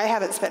I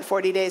haven't spent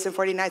 40 days and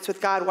 40 nights with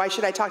God. Why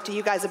should I talk to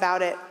you guys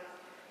about it?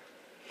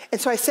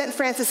 And so I sent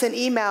Francis an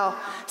email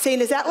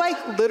saying, is that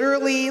like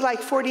literally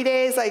like 40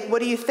 days? Like,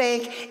 what do you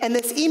think? And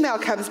this email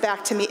comes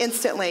back to me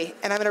instantly,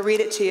 and I'm going to read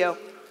it to you.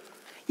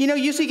 You know,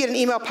 usually you get an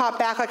email pop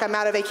back like I'm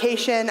out of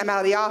vacation, I'm out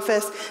of the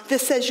office.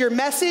 This says, your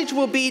message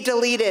will be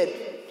deleted.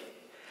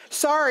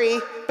 Sorry,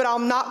 but I'll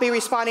not be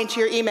responding to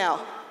your email.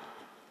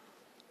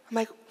 I'm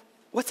like,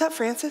 what's up,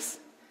 Francis?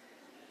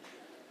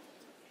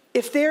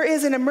 If there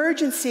is an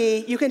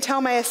emergency, you can tell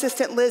my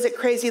assistant Liz at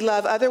Crazy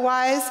Love.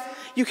 Otherwise,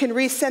 you can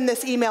resend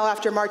this email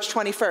after March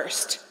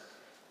 21st,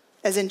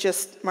 as in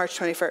just March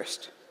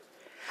 21st.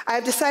 I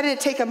have decided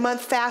to take a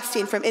month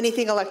fasting from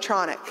anything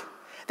electronic.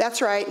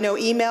 That's right, no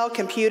email,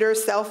 computer,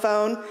 cell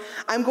phone.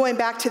 I'm going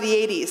back to the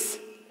 80s.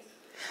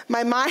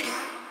 My mind,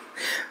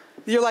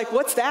 you're like,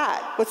 what's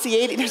that? What's the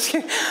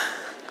 80s?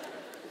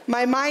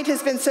 My mind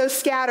has been so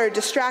scattered,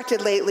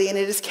 distracted lately, and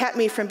it has kept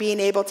me from being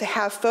able to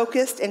have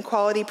focused and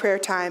quality prayer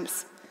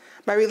times.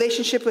 My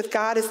relationship with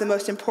God is the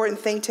most important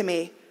thing to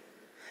me.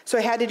 So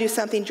I had to do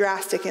something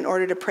drastic in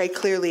order to pray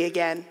clearly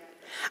again.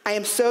 I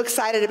am so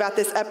excited about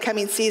this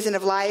upcoming season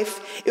of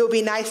life. It will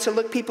be nice to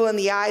look people in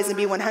the eyes and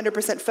be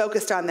 100%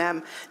 focused on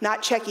them,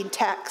 not checking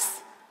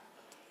texts.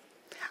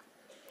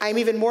 I'm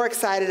even more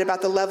excited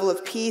about the level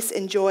of peace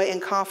and joy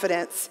and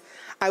confidence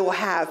I will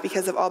have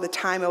because of all the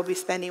time I will be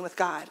spending with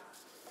God.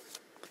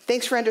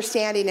 Thanks for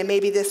understanding, and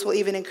maybe this will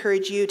even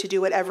encourage you to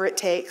do whatever it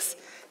takes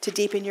to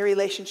deepen your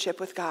relationship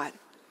with God.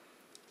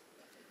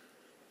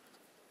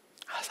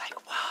 I was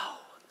like, wow.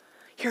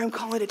 Here I'm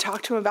calling to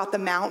talk to him about the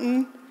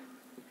mountain.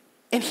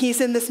 And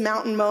he's in this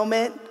mountain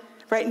moment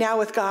right now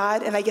with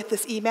God, and I get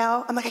this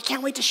email. I'm like, I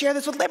can't wait to share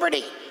this with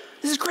Liberty.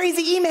 This is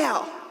crazy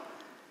email.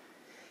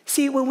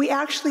 See, when we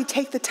actually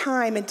take the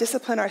time and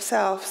discipline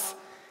ourselves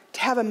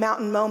to have a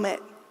mountain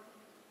moment,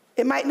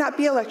 it might not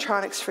be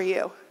electronics for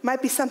you. It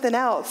might be something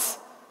else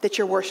that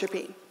you're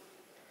worshiping.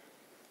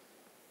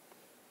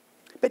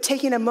 But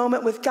taking a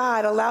moment with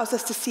God allows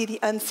us to see the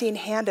unseen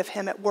hand of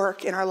him at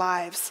work in our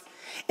lives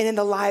and in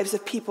the lives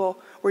of people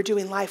we're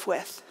doing life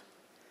with.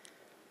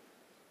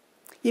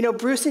 You know,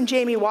 Bruce and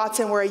Jamie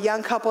Watson were a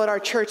young couple at our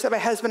church that my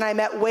husband and I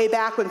met way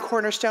back when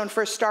Cornerstone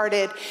first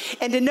started.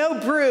 And to know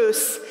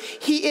Bruce,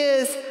 he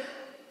is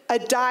a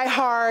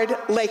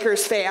diehard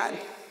Lakers fan.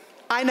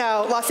 I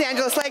know, Los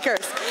Angeles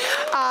Lakers.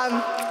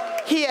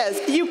 He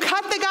is. You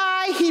cut the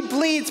guy, he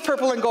bleeds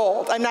purple and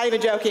gold. I'm not even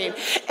joking.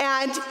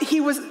 And he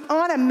was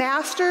on a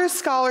master's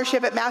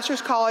scholarship at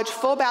Master's College,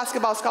 full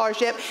basketball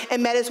scholarship,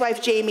 and met his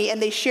wife Jamie,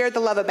 and they shared the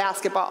love of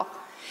basketball.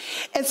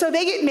 And so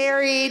they get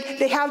married,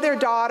 they have their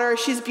daughter,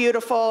 she's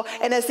beautiful,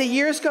 and as the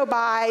years go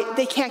by,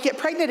 they can't get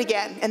pregnant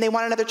again, and they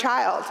want another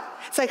child.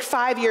 It's like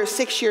 5 years,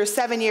 6 years,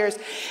 7 years,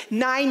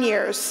 9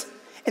 years,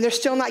 and they're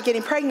still not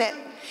getting pregnant.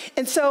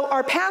 And so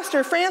our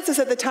pastor, Francis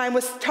at the time,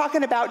 was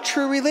talking about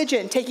true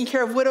religion, taking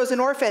care of widows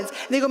and orphans.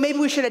 And they go, maybe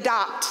we should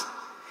adopt.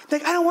 They're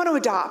like, I don't want to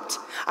adopt.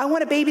 I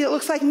want a baby that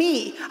looks like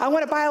me. I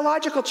want a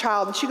biological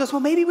child. And she goes, well,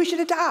 maybe we should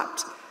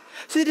adopt.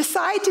 So they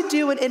decide to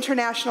do an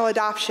international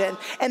adoption,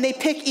 and they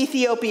pick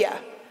Ethiopia.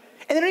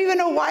 And they don't even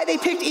know why they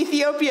picked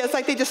Ethiopia. It's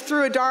like they just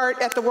threw a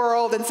dart at the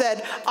world and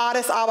said,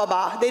 Addis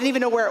Ababa. They didn't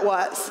even know where it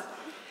was.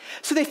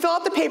 So they fill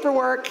out the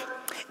paperwork,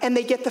 and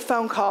they get the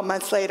phone call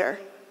months later.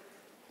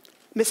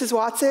 Mrs.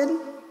 Watson,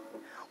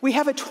 we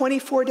have a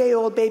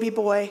 24-day-old baby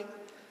boy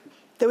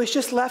that was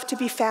just left to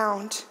be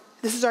found.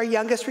 This is our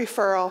youngest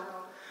referral.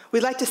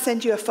 We'd like to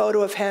send you a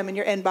photo of him in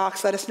your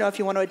inbox. Let us know if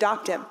you want to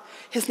adopt him.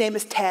 His name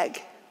is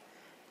Teg.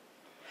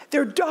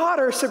 Their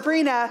daughter,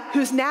 Sabrina,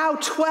 who's now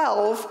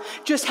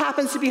 12, just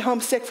happens to be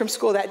homesick from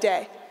school that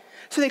day.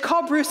 So they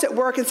call Bruce at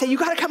work and say, you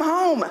got to come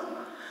home.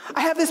 I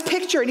have this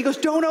picture. And he goes,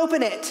 don't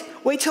open it.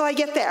 Wait till I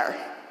get there.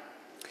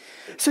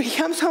 So he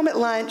comes home at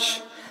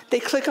lunch. They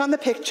click on the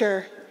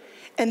picture,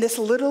 and this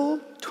little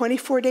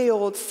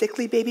 24-day-old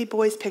sickly baby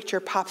boy's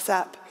picture pops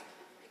up,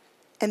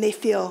 and they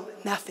feel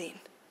nothing.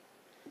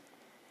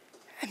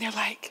 And they're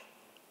like,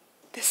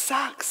 this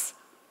sucks.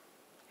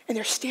 And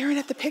they're staring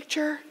at the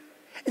picture,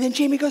 and then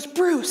Jamie goes,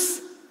 Bruce,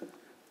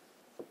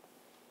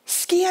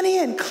 scan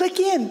in, click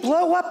in,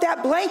 blow up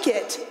that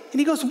blanket.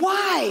 And he goes,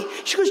 why?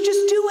 She goes,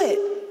 just do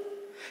it.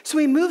 So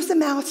he moves the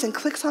mouse and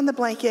clicks on the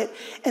blanket,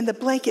 and the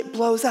blanket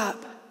blows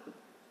up.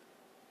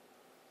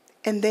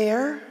 And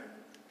there,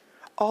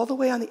 all the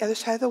way on the other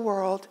side of the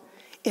world,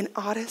 in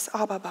Addis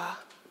Ababa,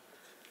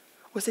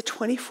 was a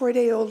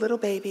 24-day-old little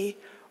baby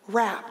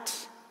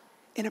wrapped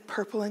in a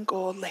purple and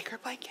gold Laker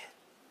blanket.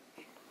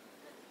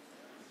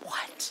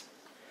 What?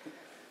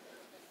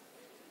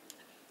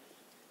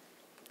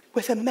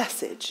 With a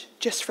message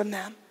just from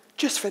them,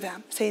 just for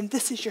them, saying,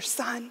 this is your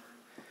son,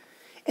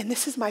 and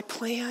this is my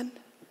plan.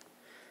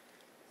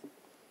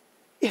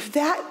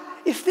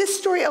 If this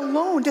story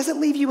alone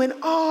doesn't leave you in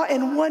awe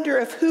and wonder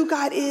of who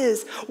God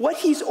is, what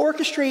he's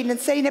orchestrating and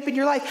setting up in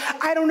your life,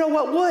 I don't know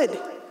what would.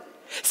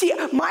 See,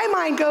 my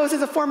mind goes,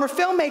 as a former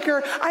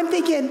filmmaker, I'm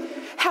thinking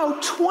how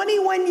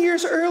 21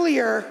 years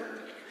earlier,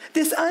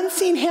 this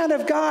unseen hand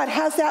of God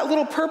has that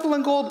little purple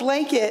and gold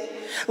blanket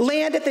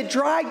land at the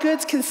dry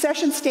goods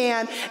concession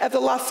stand at the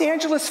Los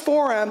Angeles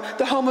Forum,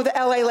 the home of the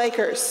LA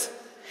Lakers.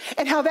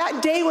 And how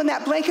that day when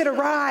that blanket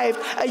arrived,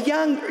 a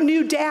young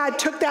new dad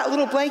took that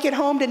little blanket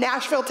home to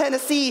Nashville,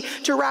 Tennessee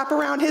to wrap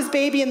around his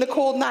baby in the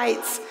cold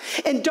nights.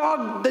 And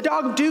the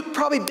dog Duke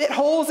probably bit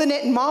holes in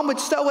it, and mom would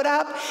sew it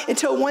up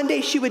until one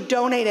day she would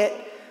donate it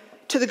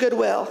to the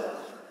Goodwill.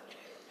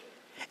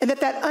 And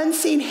that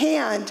unseen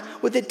hand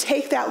would then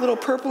take that little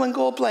purple and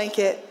gold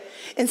blanket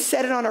and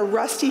set it on a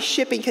rusty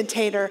shipping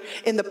container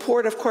in the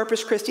port of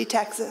Corpus Christi,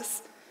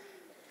 Texas.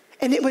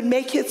 And it would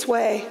make its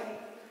way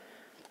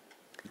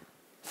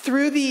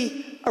through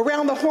the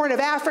around the Horn of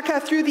Africa,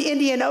 through the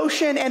Indian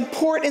Ocean, and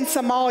port in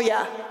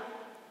Somalia.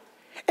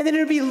 And then it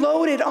would be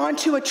loaded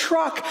onto a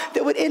truck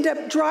that would end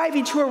up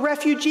driving to a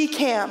refugee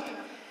camp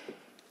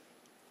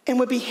and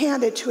would be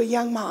handed to a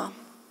young mom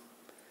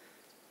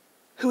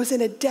who was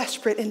in a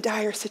desperate and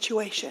dire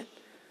situation,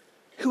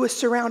 who was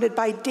surrounded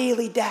by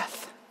daily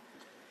death.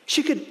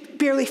 She could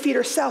barely feed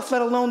herself,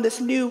 let alone this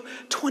new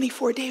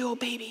 24-day-old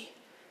baby.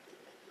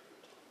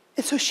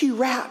 And so she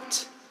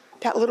wrapped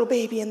that little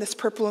baby in this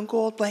purple and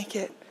gold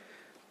blanket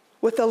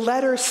with the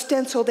letters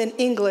stenciled in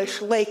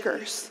English,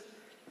 Lakers,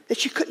 that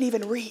she couldn't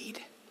even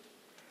read,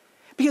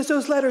 because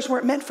those letters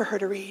weren't meant for her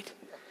to read.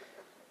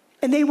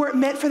 And they weren't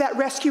meant for that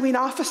rescuing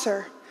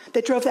officer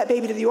that drove that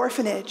baby to the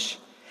orphanage.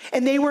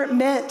 And they weren't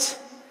meant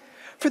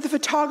for the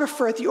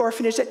photographer at the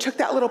orphanage that took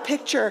that little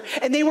picture.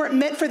 And they weren't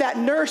meant for that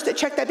nurse that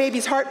checked that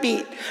baby's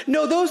heartbeat.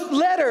 No, those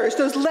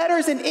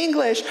letters in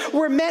English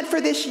were meant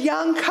for this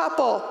young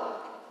couple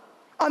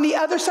on the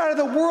other side of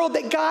the world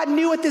that God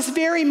knew at this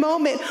very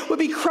moment would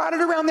be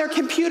crowded around their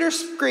computer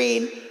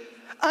screen,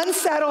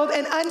 unsettled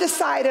and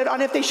undecided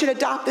on if they should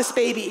adopt this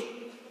baby,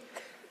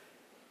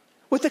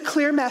 with a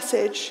clear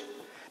message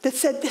that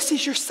said, this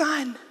is your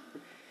son,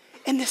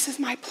 and this is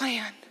my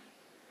plan.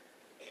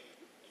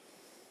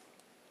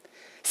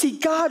 See,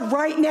 God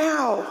right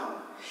now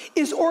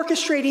is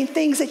orchestrating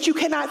things that you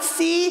cannot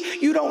see,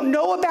 you don't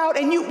know about,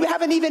 and you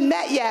haven't even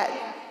met yet.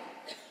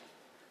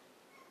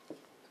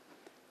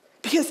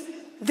 Because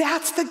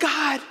that's the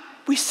God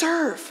we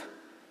serve.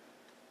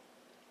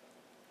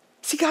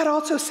 See, God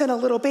also sent a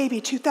little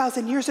baby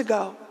 2,000 years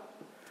ago,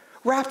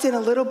 wrapped in a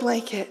little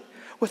blanket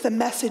with a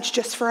message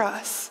just for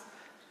us.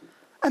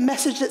 A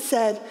message that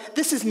said,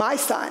 this is my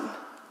son,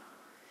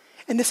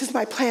 and this is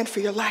my plan for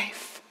your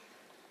life.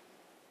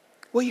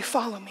 Will you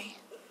follow me?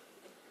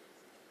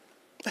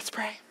 Let's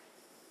pray.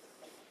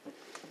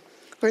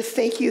 Lord,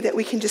 thank you that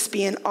we can just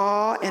be in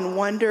awe and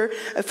wonder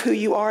of who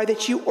you are,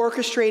 that you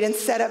orchestrate and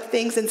set up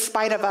things in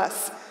spite of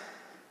us.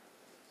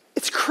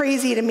 It's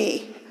crazy to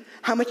me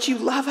how much you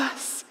love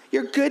us,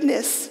 your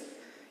goodness,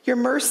 your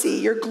mercy,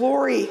 your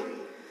glory,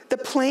 the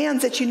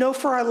plans that you know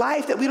for our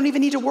life that we don't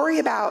even need to worry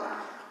about.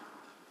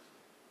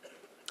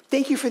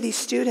 Thank you for these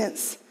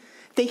students.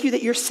 Thank you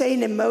that you're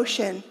setting in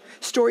motion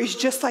stories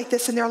just like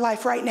this in their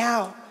life right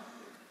now.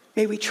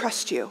 May we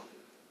trust you.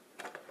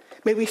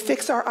 May we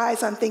fix our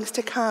eyes on things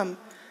to come,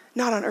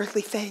 not on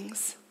earthly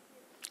things.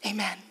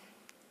 Amen.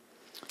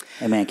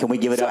 Amen. Can we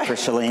give it up for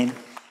Shelene?